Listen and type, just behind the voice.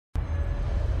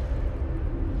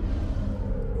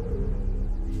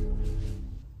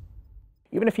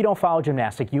even if you don't follow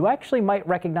gymnastics, you actually might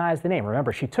recognize the name.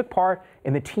 Remember, she took part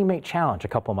in the Teammate Challenge a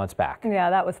couple months back.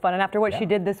 Yeah, that was fun. And after what she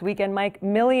did this weekend, Mike,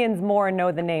 millions more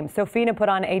know the name. Sophina put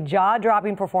on a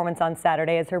jaw-dropping performance on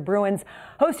Saturday as her Bruins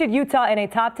hosted Utah in a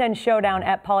top 10 showdown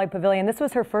at Pauley Pavilion. This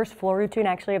was her first floor routine,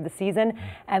 actually, of the season.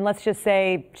 And let's just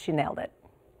say she nailed it.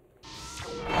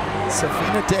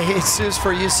 Sophina DeJesus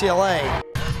for UCLA.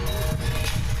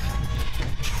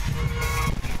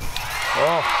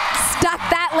 Oh. Stuck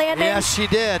that landing. Yes, she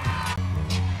did.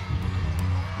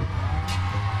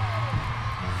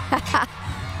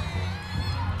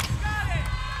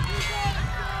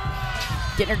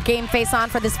 Getting her game face on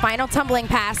for this final tumbling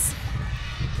pass.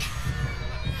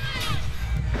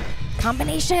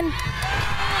 Combination.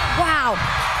 Wow.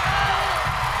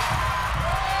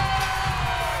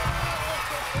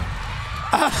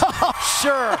 Oh,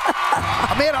 sure.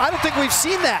 I don't think we've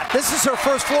seen that. This is her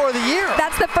first floor of the year.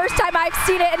 That's the first time I've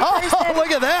seen it in person. Oh,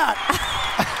 look at that.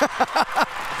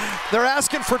 They're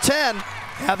asking for 10.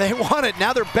 Yeah, they want it.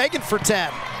 Now they're begging for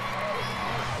 10.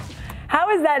 How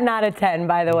is that not a 10,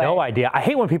 by the way? No idea. I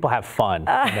hate when people have fun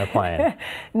when they're playing.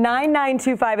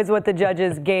 9.925 is what the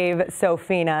judges gave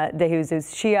Sophina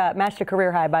DeJesus. She matched a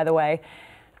career high, by the way.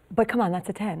 But come on, that's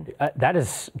a 10.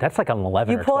 That's like an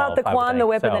 11 You or 12. pull out the quan, the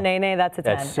whip, and the nay-nay, that's a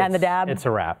 10. And the dab? It's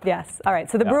a wrap. Yes. All right,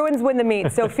 so the Bruins win the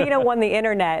meet. Sophina won the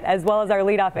internet, as well as our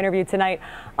leadoff interview tonight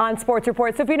on Sports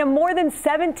Report. Sophina, more than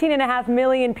 17.5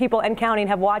 million people and counting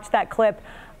have watched that clip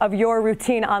of your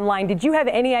routine online. Did you have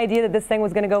any idea that this thing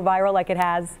was going to go viral like it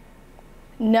has?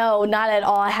 No, not at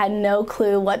all. I had no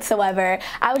clue whatsoever.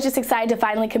 I was just excited to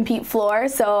finally compete floor,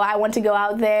 so I want to go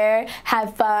out there,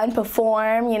 have fun,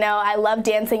 perform. You know, I love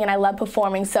dancing and I love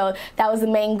performing, so that was the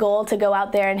main goal, to go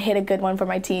out there and hit a good one for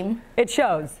my team. It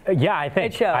shows. Yeah, I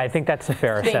think that's a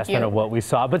fair assessment of what we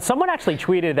saw. But someone actually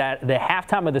tweeted that the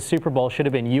halftime of the Super Bowl should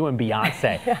have been you and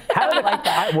Beyonce. Like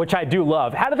that. Which I do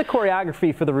love. How did the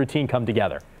choreography for the routine come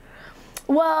together?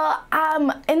 Well,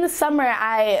 in the summer,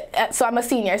 so I'm a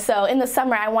senior, so in the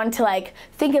summer I wanted to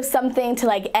think of something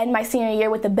to end my senior year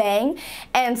with a bang,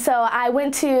 and so I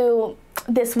went to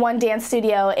this one dance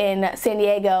studio in San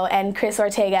Diego, and Chris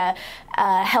Ortega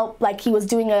helped, he was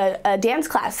doing a dance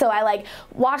class. So I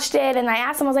watched it, and I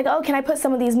asked him, I was like, oh, can I put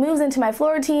some of these moves into my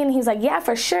floor routine? And he's like, yeah,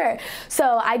 for sure.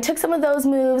 So I took some of those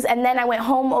moves, and then I went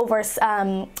home over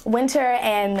winter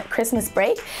and Christmas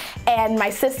break, and my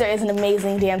sister is an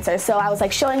amazing dancer. So I was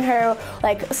showing her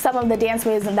some of the dance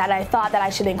moves that I thought that I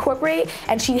should incorporate,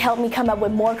 and she helped me come up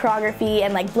with more choreography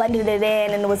and blended it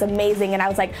in, and it was amazing, and I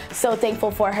was so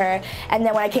thankful for her. And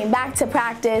then when I came back to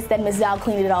practice, then Ms. Val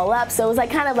cleaned it all up. So it was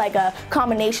kind of a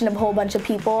combination of a whole bunch of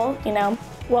people, you know.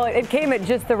 Well, it came at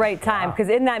just the right time, because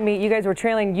in that meet, you guys were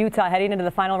trailing Utah heading into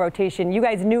the final rotation. You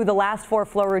guys knew the last 4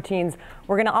 floor routines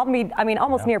were going to all be,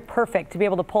 almost near perfect to be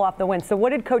able to pull off the win. So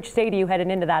what did Coach say to you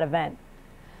heading into that event?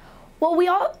 Well,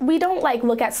 we don't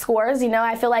look at scores, you know.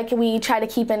 I feel like we try to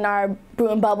keep in our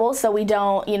Bruin bubble so we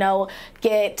don't,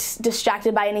 get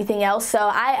distracted by anything else. So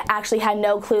I actually had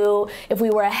no clue if we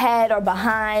were ahead or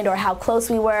behind or how close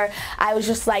we were. I was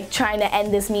just trying to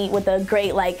end this meet with a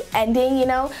great ending, you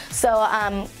know. So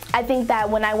I think that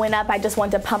when I went up, I just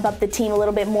wanted to pump up the team a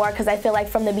little bit more, because I feel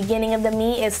from the beginning of the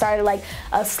meet, it started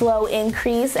a slow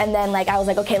increase, and then I was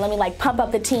okay, let me pump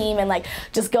up the team and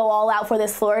just go all out for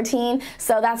this floor routine.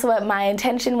 So that's what my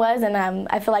intention was, and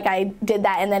I feel like I did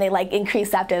that, and then it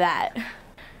increased after that.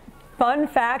 Fun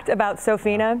fact about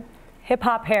Sophina, Hip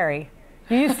Hop Harry.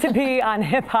 You used to be on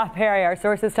Hip Hop Harry, our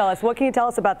sources tell us. What can you tell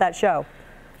us about that show?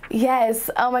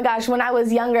 Yes. Oh my gosh. When I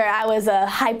was younger, I was a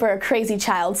hyper crazy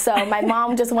child. So my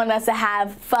mom just wanted us to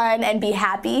have fun and be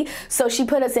happy. So she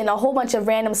put us in a whole bunch of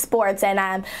random sports,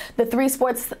 and the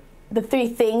three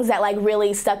things that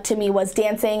really stuck to me was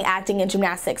dancing, acting, and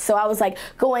gymnastics. So I was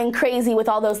going crazy with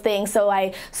all those things. So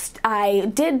I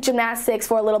did gymnastics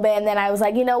for a little bit, and then I was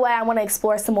you know what, I want to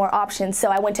explore some more options. So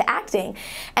I went to acting,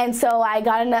 and so I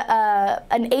got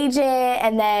an agent,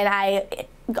 and then I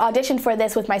auditioned for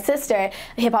this with my sister,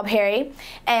 Hip Hop Harry,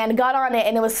 and got on it,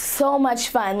 and it was so much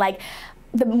fun.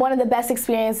 One of the best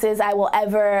experiences I will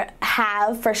ever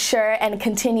have, for sure, and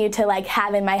continue to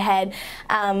have in my head.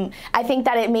 I think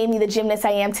that it made me the gymnast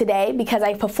I am today, because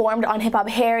I performed on Hip Hop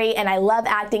Harry, and I love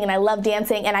acting and I love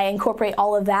dancing, and I incorporate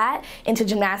all of that into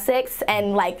gymnastics,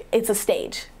 and it's a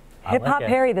stage. Hip Hop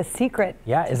Harry, the secret.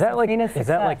 Yeah, is that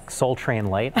like Soul Train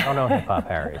Light? I don't know Hip Hop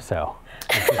Harry, so.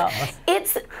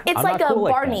 It's like a cool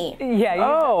Barney. Yeah.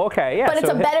 Oh, okay. Yeah. But it's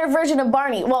a better version of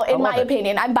Barney. Well, in my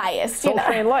opinion, I'm biased. Soul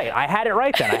Train Light. I had it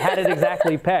right then. I had it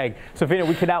exactly pegged. Sophina,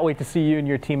 we cannot wait to see you and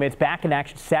your teammates back in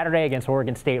action Saturday against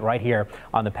Oregon State right here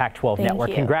on the Pac-12 Network.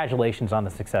 You. Congratulations on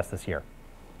the success this year.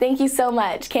 Thank you so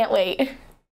much. Can't wait.